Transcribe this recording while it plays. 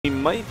We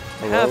might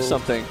have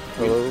something.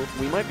 Hello?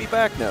 We might be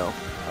back now.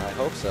 I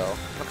hope so.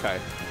 Okay.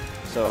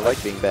 So I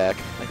like being back.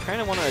 I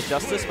kind of want to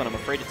adjust this, but I'm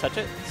afraid to touch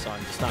it, so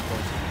I'm just not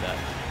going to do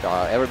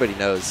that. Everybody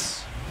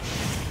knows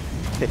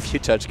if you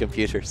touch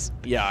computers,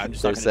 Yeah, I'm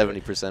just they're not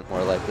going to 70%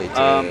 more likely to.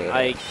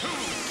 I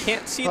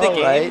can't see the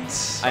game,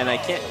 right. and I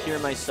can't hear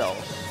myself.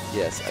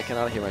 Yes, I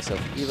cannot hear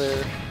myself either.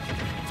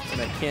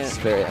 And I can't. It's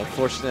very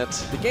unfortunate.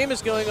 The game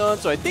is going on,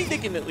 so I think they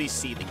can at least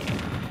see the game.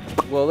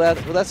 Well,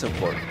 that's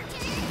important.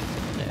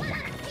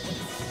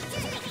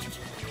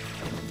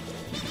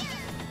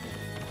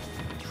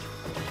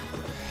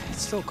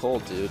 It's still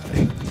cold, dude.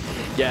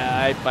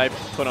 Yeah, I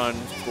put on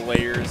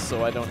layers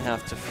so I don't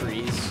have to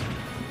freeze.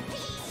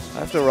 I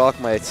have to rock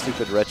my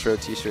stupid retro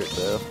T-shirt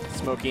though.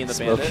 Smokey and the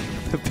Smokey Bandit.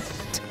 and the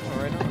Bandit. Oh,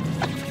 right on.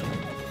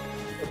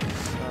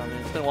 Oh,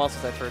 man, it's been a while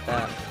since I've heard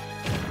that.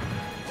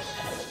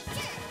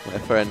 My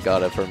friend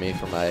got it for me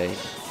for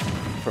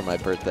my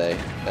birthday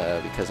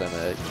because I'm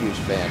a huge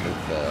fan of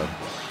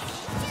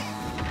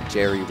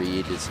Jerry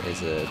Reed is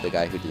the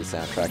guy who did the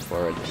soundtrack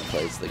for it, and he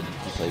plays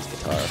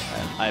guitar.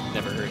 I've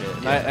never heard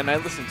it, Yeah. and I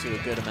listen to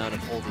a good amount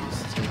of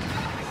oldies too.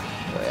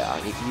 But yeah,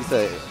 he's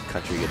a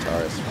country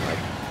guitarist from like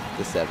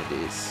the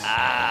 70s.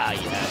 Ah,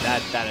 yeah,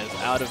 that is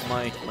out of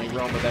my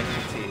realm of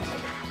expertise.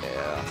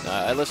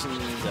 Yeah. I listen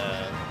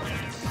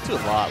to a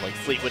lot, like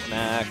Fleetwood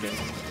Mac and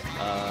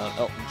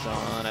Elton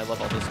John. I love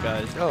all those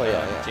guys. Oh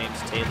yeah. James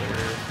Taylor.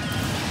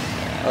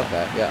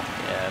 Okay, yeah.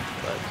 Yeah,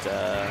 but.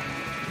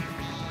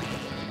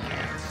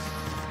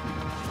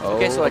 Oh,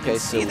 okay, so I can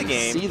so see the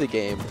game. See the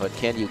game, but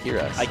can you hear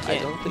us? I can't.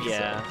 I don't think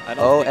yeah, so. I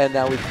don't. Think, and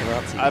now we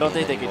cannot see. I don't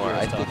the think they game can hear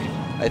anymore. us talking.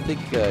 I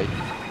think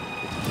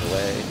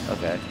away.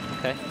 Okay.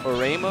 Okay.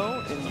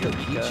 Oremo and Eureka.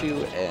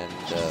 Pichu and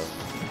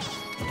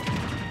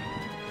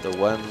the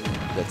one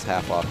that's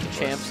half off the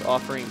Champs list.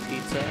 offering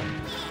pizza,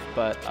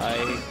 but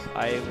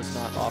I was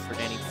not offered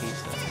any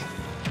pizza.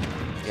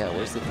 Yeah,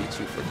 where's the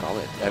Pichu for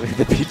comment? I mean,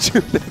 the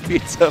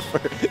pizza for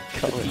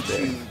comment.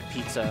 Pichu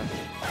pizza.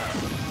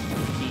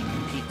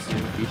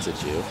 Pizza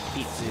Chew.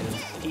 Pizza.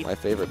 My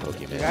favorite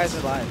Pokemon. You guys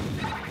are live.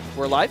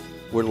 We're live?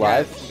 We're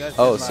live? You guys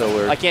Oh, are so live.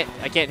 we're... I can't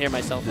hear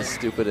myself. The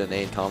stupid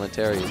inane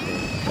commentary is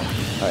being...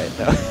 Alright,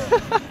 no.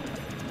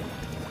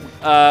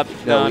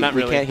 No, not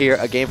we really. can't hear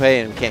a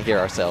gameplay and we can't hear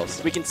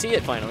ourselves. We can see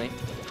it finally.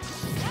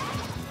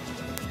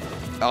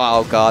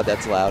 Oh god,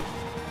 that's loud.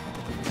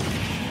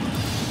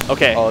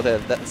 Okay. Oh,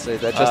 that's just in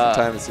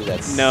time to see that.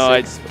 No,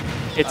 It's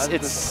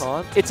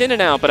it's in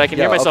and out, but I can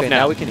hear myself okay, now.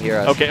 now we can hear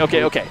us.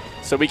 Okay.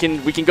 So we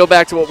can go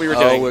back to what we were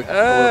doing.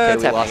 Okay,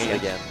 it's we lost happening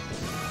it again.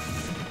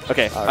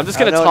 Okay, All I'm just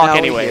right. gonna No, talk now we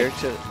anyway. hear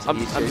I'm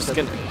just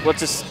gonna let's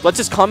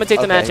just commentate the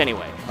Okay. match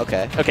anyway.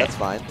 Okay, that's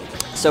fine.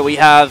 So we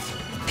have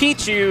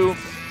Pichu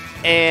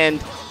and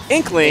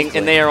Inkling,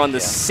 and they are on the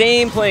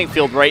same playing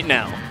field right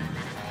now.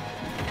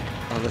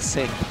 On the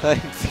same playing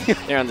field.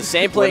 They're on the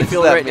same What playing does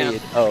field that right mean?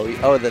 now.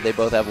 Oh, that they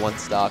both have one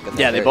stock. And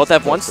Yeah, they both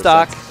have one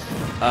stock.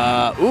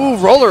 Ooh,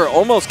 Roller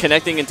almost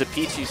connecting into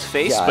Pichu's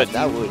face, Yeah, but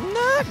that would-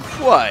 not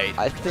quite.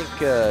 I think,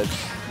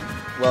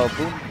 well,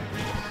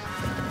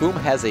 Boom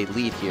has a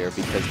lead here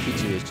because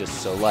Pichu is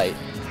just so light.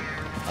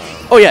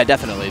 Oh yeah,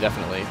 definitely.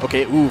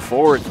 Okay, ooh,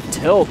 forward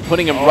tilt,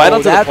 putting him right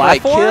onto the that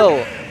might platform.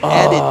 kill,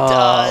 and it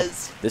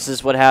does. This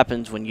is what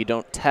happens when you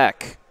don't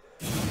tech.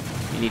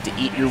 You need to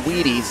eat your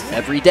Wheaties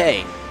every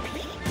day,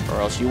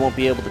 or else you won't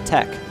be able to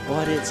tech.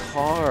 But it's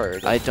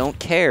hard. I don't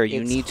care.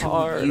 You It's need to.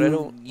 hard.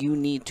 You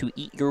need to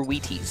eat your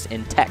Wheaties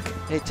and tech.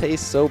 It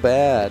tastes so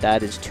bad.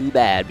 That is too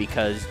bad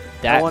because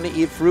that. I want to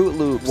eat Fruit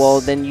Loops. Well,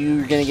 then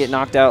you're gonna get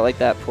knocked out like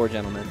that poor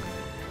gentleman.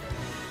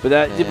 But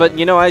Man. but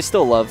you know, I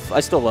still love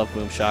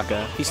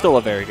Boomshaka. He's still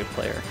a very good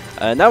player,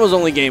 and that was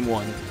only game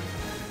one.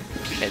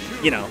 And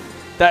you know,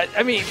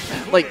 I mean,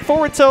 like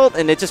forward tilt,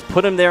 and it just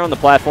put him there on the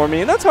platform. I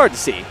mean, that's hard to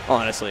see,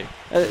 honestly.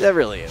 That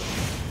really is.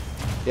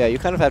 Yeah, you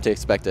kind of have to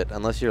expect it,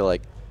 unless you're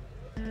like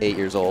 8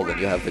 years old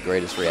and you have the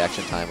greatest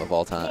reaction time of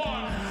all time.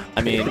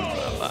 I mean,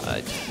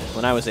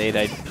 when I was 8,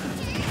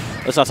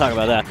 let's not talk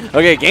about that.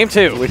 Okay, game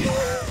 2.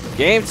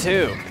 Game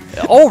 2.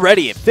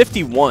 Already at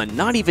 51.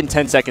 Not even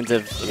 10 seconds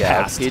have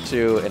passed.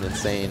 Pichu, an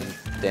insane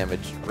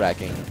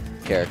damage-racking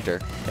character.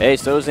 Hey,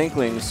 so is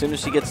Inkling. As soon as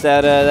she gets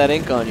that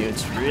ink on you,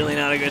 it's really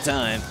not a good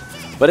time.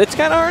 But it's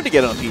kind of hard to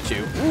get on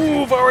Pichu.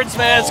 Ooh, forward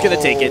smash. It's going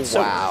to take it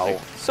so early.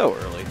 So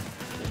early.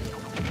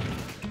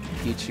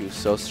 Pichu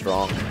so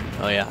strong.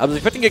 Oh, yeah. I was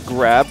expecting a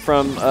grab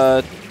from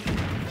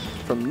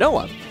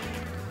Noah.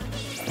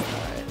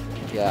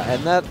 Yeah,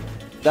 and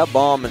that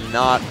bomb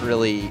not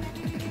really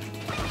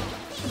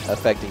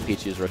affecting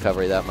Pichu's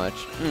recovery that much.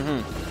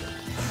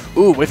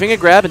 Ooh, whiffing a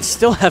grab and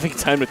still having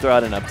time to throw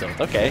out an up tilt.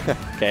 Okay,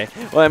 okay.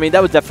 Well, I mean,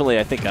 that was definitely,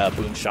 I think,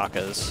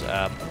 Boomshaka's,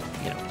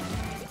 you know,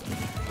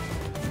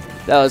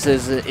 that was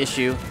his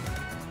issue.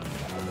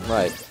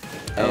 Right.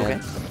 Okay.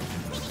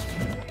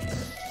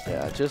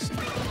 Yeah, just...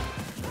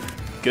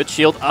 Good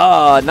shield.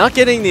 Not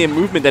getting the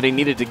movement that he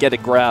needed to get a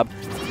grab.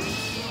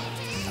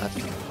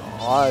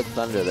 Odd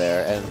thunder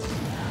there, and...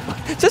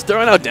 Just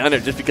throwing out down there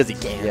just because he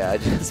can. Yeah,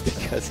 just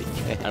because he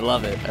can. I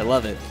love it. I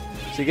love it.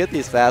 So you get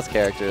these fast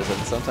characters, and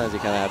sometimes you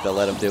kind of have to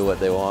let them do what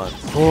they want.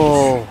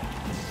 Oh.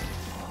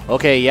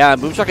 Okay, yeah,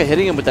 Boomshaka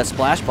hitting him with that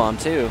splash bomb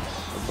too,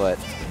 but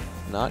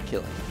not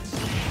killing.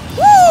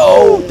 Woo!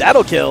 Oh,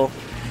 that'll kill.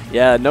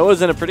 Yeah,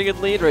 Noah's in a pretty good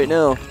lead right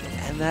now.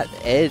 And that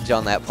edge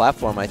on that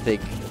platform, I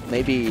think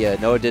maybe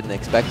Noah didn't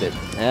expect it.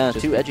 Yeah,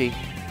 too edgy.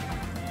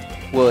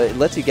 Well, it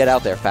lets you get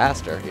out there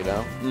faster, you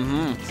know?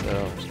 Mm-hmm.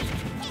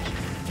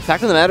 So,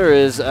 fact of the matter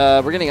is,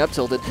 we're getting up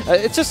tilted.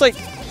 It's just like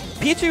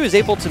Pichu is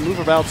able to move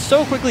about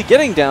so quickly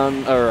getting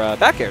down, or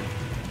back air.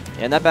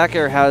 And that back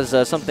air has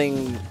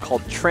something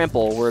called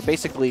trample, where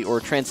basically,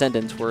 or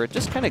transcendence, where it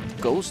just kind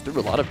of goes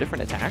through a lot of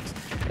different attacks.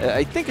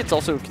 I think it's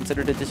also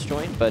considered a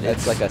disjoint, but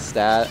it's like a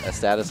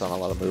status on a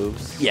lot of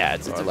moves. Yeah,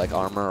 it's like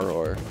armor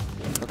or.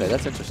 Okay,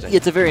 that's interesting.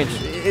 It's a very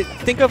interesting.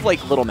 Think of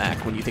like Little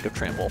Mac when you think of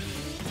trample.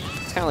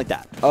 It's kind of like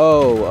that.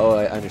 Oh,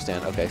 I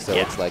understand. Okay, so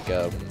yeah. It's like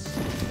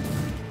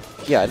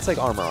yeah, it's like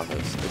armor on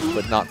moves,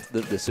 but not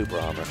the super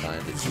armor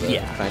kind. It's the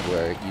kind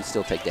where you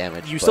still take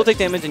damage. You still take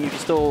damage and you can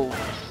still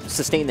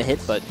sustain the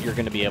hit, but you're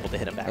going to be able to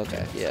hit him back.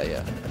 Okay,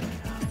 yeah.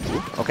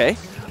 Okay.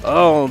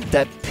 Oh,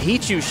 that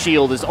Pichu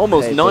shield is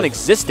almost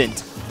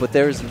non-existent. But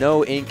there's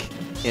no ink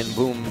in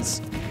Boom's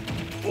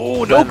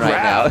no grab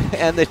right now,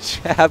 and the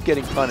jab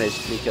getting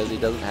punished because he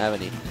doesn't have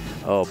any.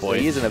 Oh boy,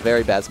 so he's in a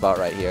very bad spot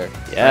right here.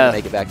 Yeah, trying to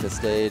make it back to the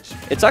stage.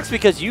 It sucks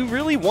because you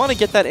really want to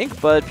get that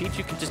ink, but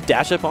Pichu can just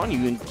dash up on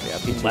you in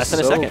less than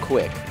a second.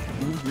 Quick.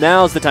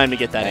 Now's the time to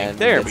get that ink.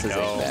 There we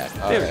go.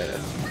 There.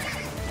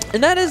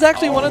 And that is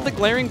actually one of the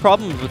glaring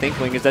problems with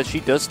Inkling is that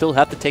she does still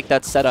have to take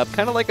that setup,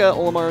 kind of like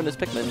Olimar and his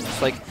Pikmin.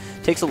 It's like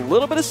takes a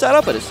little bit of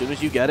setup, but as soon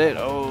as you get it,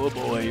 oh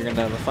boy, you're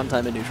gonna have a fun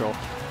time in neutral.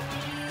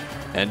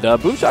 And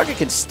Boomshaka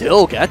can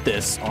still get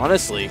this,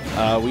 honestly.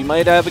 We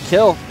might have a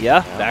kill.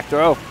 Yeah, back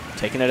throw.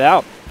 Taking it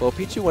out. Well,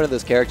 Pichu, one of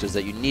those characters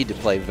that you need to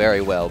play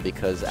very well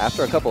because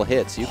after a couple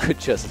hits, you could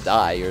just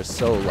die. You're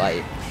so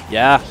light.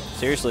 Yeah,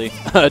 seriously.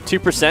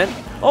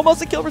 2%,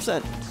 almost a kill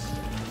percent.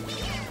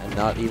 And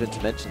not even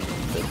to mention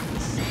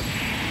this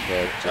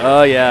character.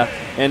 Oh, yeah.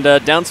 And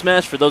down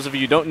smash, for those of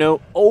you who don't know,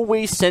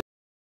 always send